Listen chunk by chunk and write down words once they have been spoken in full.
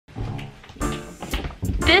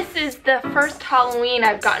This is the first Halloween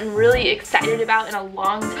I've gotten really excited about in a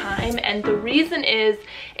long time, and the reason is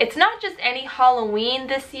it's not just any Halloween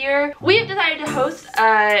this year. We have decided to host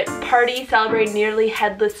a party celebrating Nearly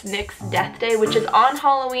Headless Nick's death day, which is on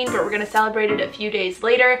Halloween, but we're going to celebrate it a few days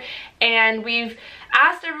later, and we've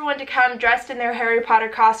asked everyone to come dressed in their Harry Potter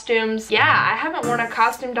costumes. Yeah, I haven't worn a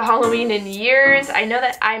costume to Halloween in years. I know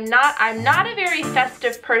that I'm not a very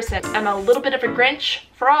festive person. I'm a little bit of a Grinch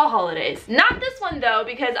for all holidays. Not this one though,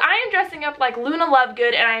 because I am dressing up like Luna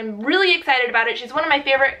Lovegood and I'm really excited about it. She's one of my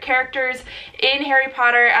favorite characters in Harry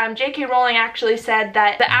Potter. J.K. Rowling actually said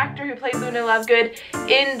that the actor who played Luna Lovegood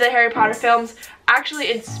in the Harry Potter films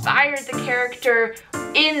actually inspired the character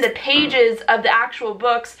in the pages of the actual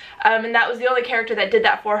books, and that was the only character that did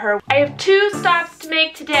that for her. I have 2 stops to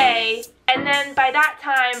make today, and then by that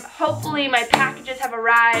time, hopefully my packages have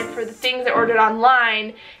arrived for the things I ordered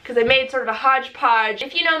online, because I made sort of a hodgepodge.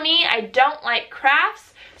 If you know me, I don't like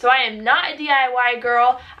crafts, so I am not a DIY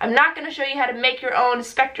girl. I'm not going to show you how to make your own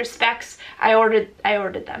Spectre specs. I ordered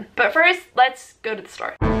them. But first, let's go to the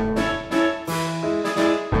store.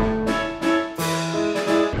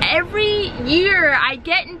 Every year I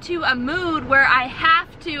get into a mood where I have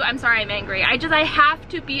to, I'm sorry I'm angry, I have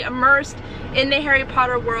to be immersed in the Harry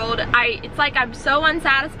Potter world. It's like I'm so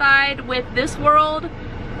unsatisfied with this world.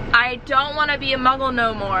 I don't want to be a muggle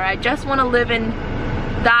no more. I just want to live in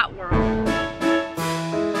that world.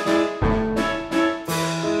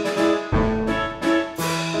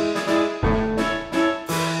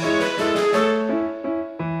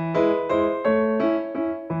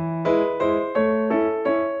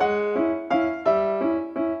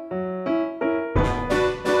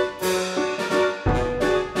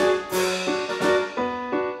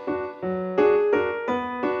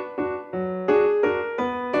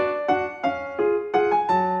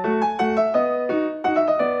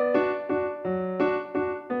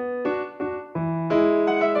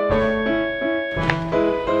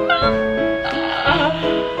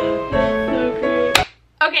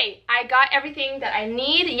 Everything that I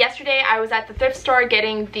need. Yesterday I was at the thrift store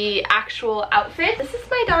getting the actual outfit. This is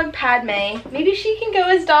my dog Padme. Maybe she can go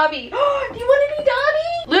as Dobby. Do you want to be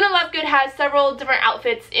Dobby? Luna Lovegood has several different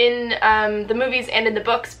outfits in the movies and in the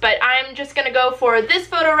books, but I'm just gonna go for this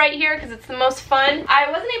photo right here because it's the most fun. I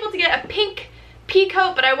wasn't able to get a pink pea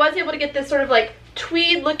coat, but I was able to get this sort of like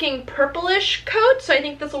tweed looking purplish coat, so I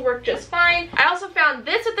think this will work just fine. I also found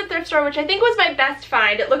this at the thrift store, which I think was my best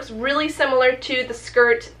find. It looks really similar to the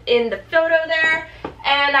skirt in the photo there.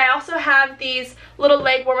 And I also have these little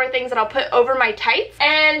leg warmer things that I'll put over my tights,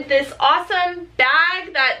 and this awesome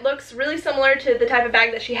bag that looks really similar to the type of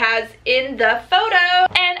bag that she has in the photo.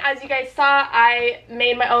 And as you guys saw, I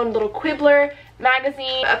made my own little Quibbler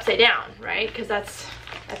magazine upside down, right? Because that's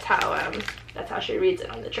how she reads it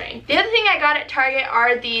on the train. The other thing I got at Target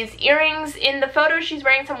are these earrings. In the photo, she's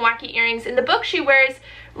wearing some wacky earrings. In the book, she wears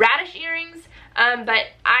radish earrings, but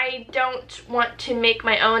I don't want to make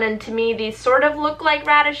my own, and to me, these sort of look like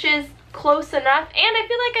radishes close enough, and I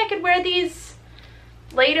feel like I could wear these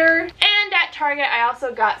later. And at Target, I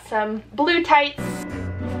also got some blue tights.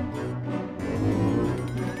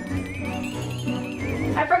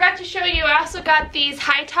 I forgot to show you, I also got these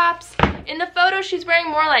high tops. In the photo, she's wearing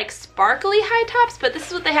more like sparkly high tops, but this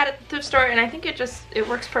is what they had at the thrift store, and I think it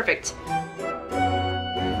works perfect.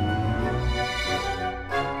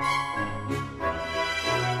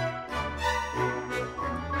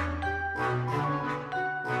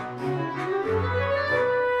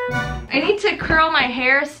 I need to curl my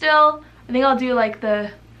hair still. I think I'll do like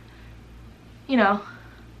the, you know,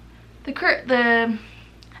 the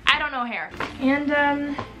I don't know hair. And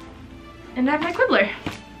I have my Quibbler.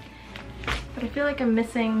 But I feel like I'm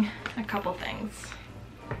missing a couple things.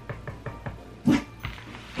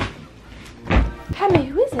 Padme,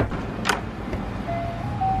 who is it?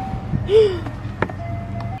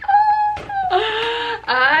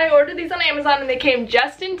 I ordered these on Amazon and they came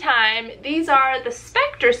just in time. These are the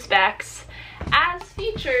Spectre specs as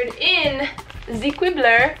featured in the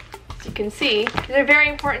Quibbler. As you can see, these are very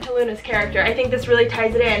important to Luna's character. I think this really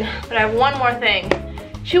ties it in. But I have one more thing.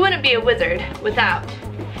 She wouldn't be a wizard without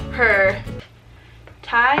her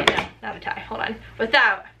tie? No, not a tie. Hold on.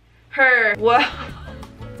 Without her, whoa.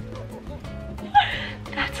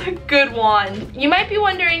 That's a good wand. You might be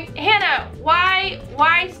wondering, Hannah, why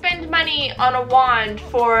spend money on a wand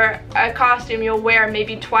for a costume you'll wear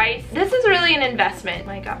maybe twice? This is really an investment. Oh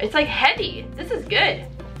my god, it's like heavy. This is good.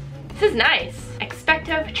 This is nice.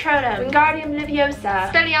 Expecto Patronum, Wingardium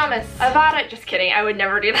Leviosa, Expelliarmus, Avada. Just kidding, I would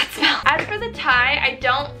never do that spell. As for the tie,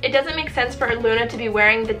 it doesn't make sense for Luna to be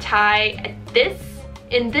wearing the tie at this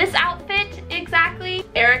in this outfit exactly,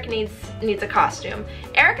 Eric needs a costume.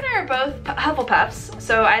 Eric and I are both Hufflepuffs,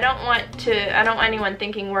 so I don't want anyone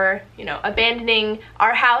thinking we're, you know, abandoning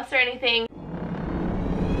our house or anything.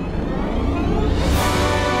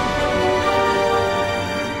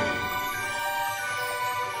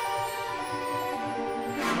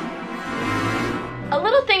 A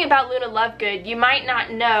little thing about Luna Lovegood you might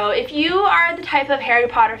not know, if you are the type of Harry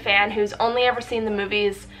Potter fan who's only ever seen the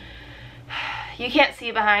movies, you can't see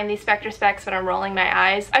behind these Spectre specs, but I'm rolling my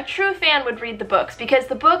eyes. A true fan would read the books because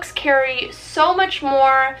the books carry so much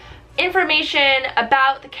more information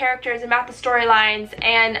about the characters, about the storylines,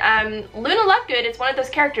 and Luna Lovegood is one of those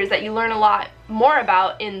characters that you learn a lot more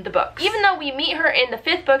about in the books. Even though we meet her in the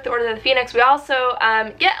 5th book, The Order of the Phoenix, we also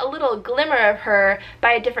get a little glimmer of her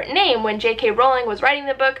by a different name. When J.K. Rowling was writing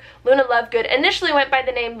the book, Luna Lovegood initially went by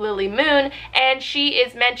the name Lily Moon, and she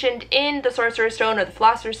is mentioned in the Sorcerer's Stone or the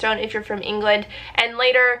Philosopher's Stone if you're from England, and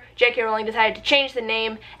later J.K. Rowling decided to change the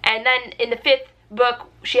name, and then in the 5th book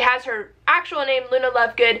she has her actual name, Luna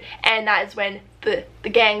Lovegood, and that is when the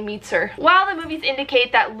gang meets her. While the movies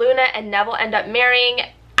indicate that Luna and Neville end up marrying,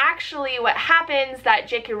 actually what happens that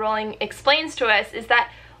J.K. Rowling explains to us is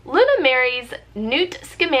that Luna marries Newt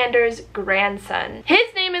Scamander's grandson.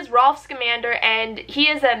 His name is Rolf Scamander, and he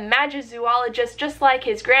is a magizoologist just like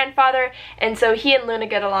his grandfather, and so he and Luna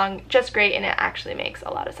get along just great, and it actually makes a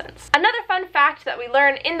lot of sense. Another fun fact that we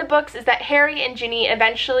learn in the books is that Harry and Ginny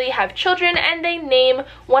eventually have children, and they name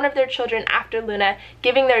one of their children after Luna,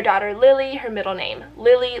 giving their daughter Lily her middle name,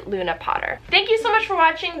 Lily Luna Potter. Thank you so much for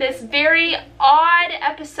watching this very odd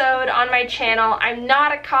episode on my channel. I'm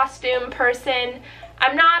not a costume person.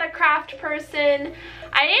 I'm not a craft person.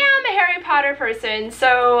 I am a Harry Potter person,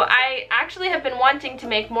 so I actually have been wanting to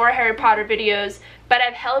make more Harry Potter videos, but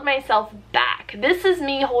I've held myself back. This is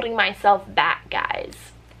me holding myself back, guys.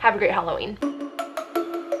 Have a great Halloween.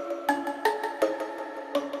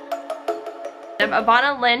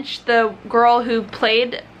 Ivana Lynch, the girl who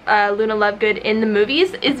played Luna Lovegood in the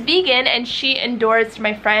movies, is vegan, and she endorsed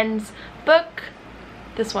my friend's book.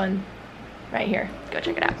 This one right here. Go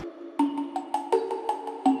check it out.